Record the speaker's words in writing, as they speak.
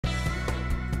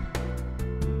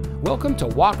Welcome to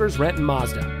Walker's Renton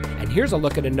Mazda, and here's a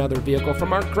look at another vehicle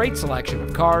from our great selection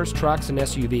of cars, trucks, and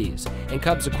SUVs, and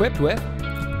comes equipped with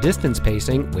distance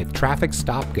pacing with traffic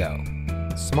stop go,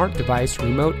 smart device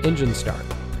remote engine start,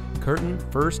 curtain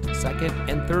first, second,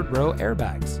 and third row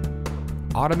airbags,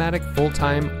 automatic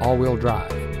full-time all-wheel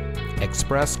drive,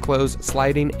 express close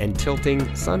sliding and tilting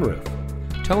sunroof,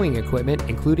 towing equipment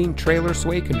including trailer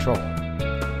sway control,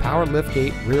 power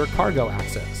liftgate rear cargo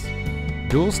access,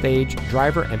 dual stage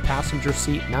driver and passenger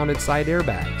seat mounted side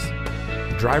airbags,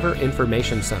 driver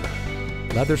information center,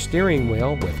 leather steering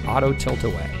wheel with auto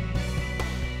tilt-away.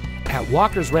 At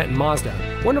Walker's Renton Mazda,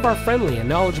 one of our friendly and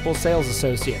knowledgeable sales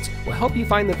associates will help you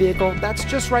find the vehicle that's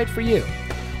just right for you.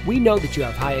 We know that you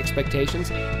have high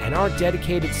expectations, and our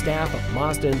dedicated staff of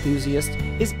Mazda enthusiasts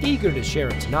is eager to share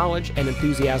its knowledge and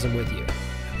enthusiasm with you.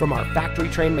 From our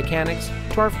factory-trained mechanics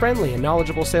to our friendly and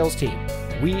knowledgeable sales team,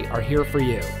 we are here for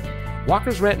you.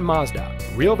 Walker's Renton Mazda,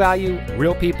 real value,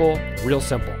 real people, real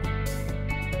simple.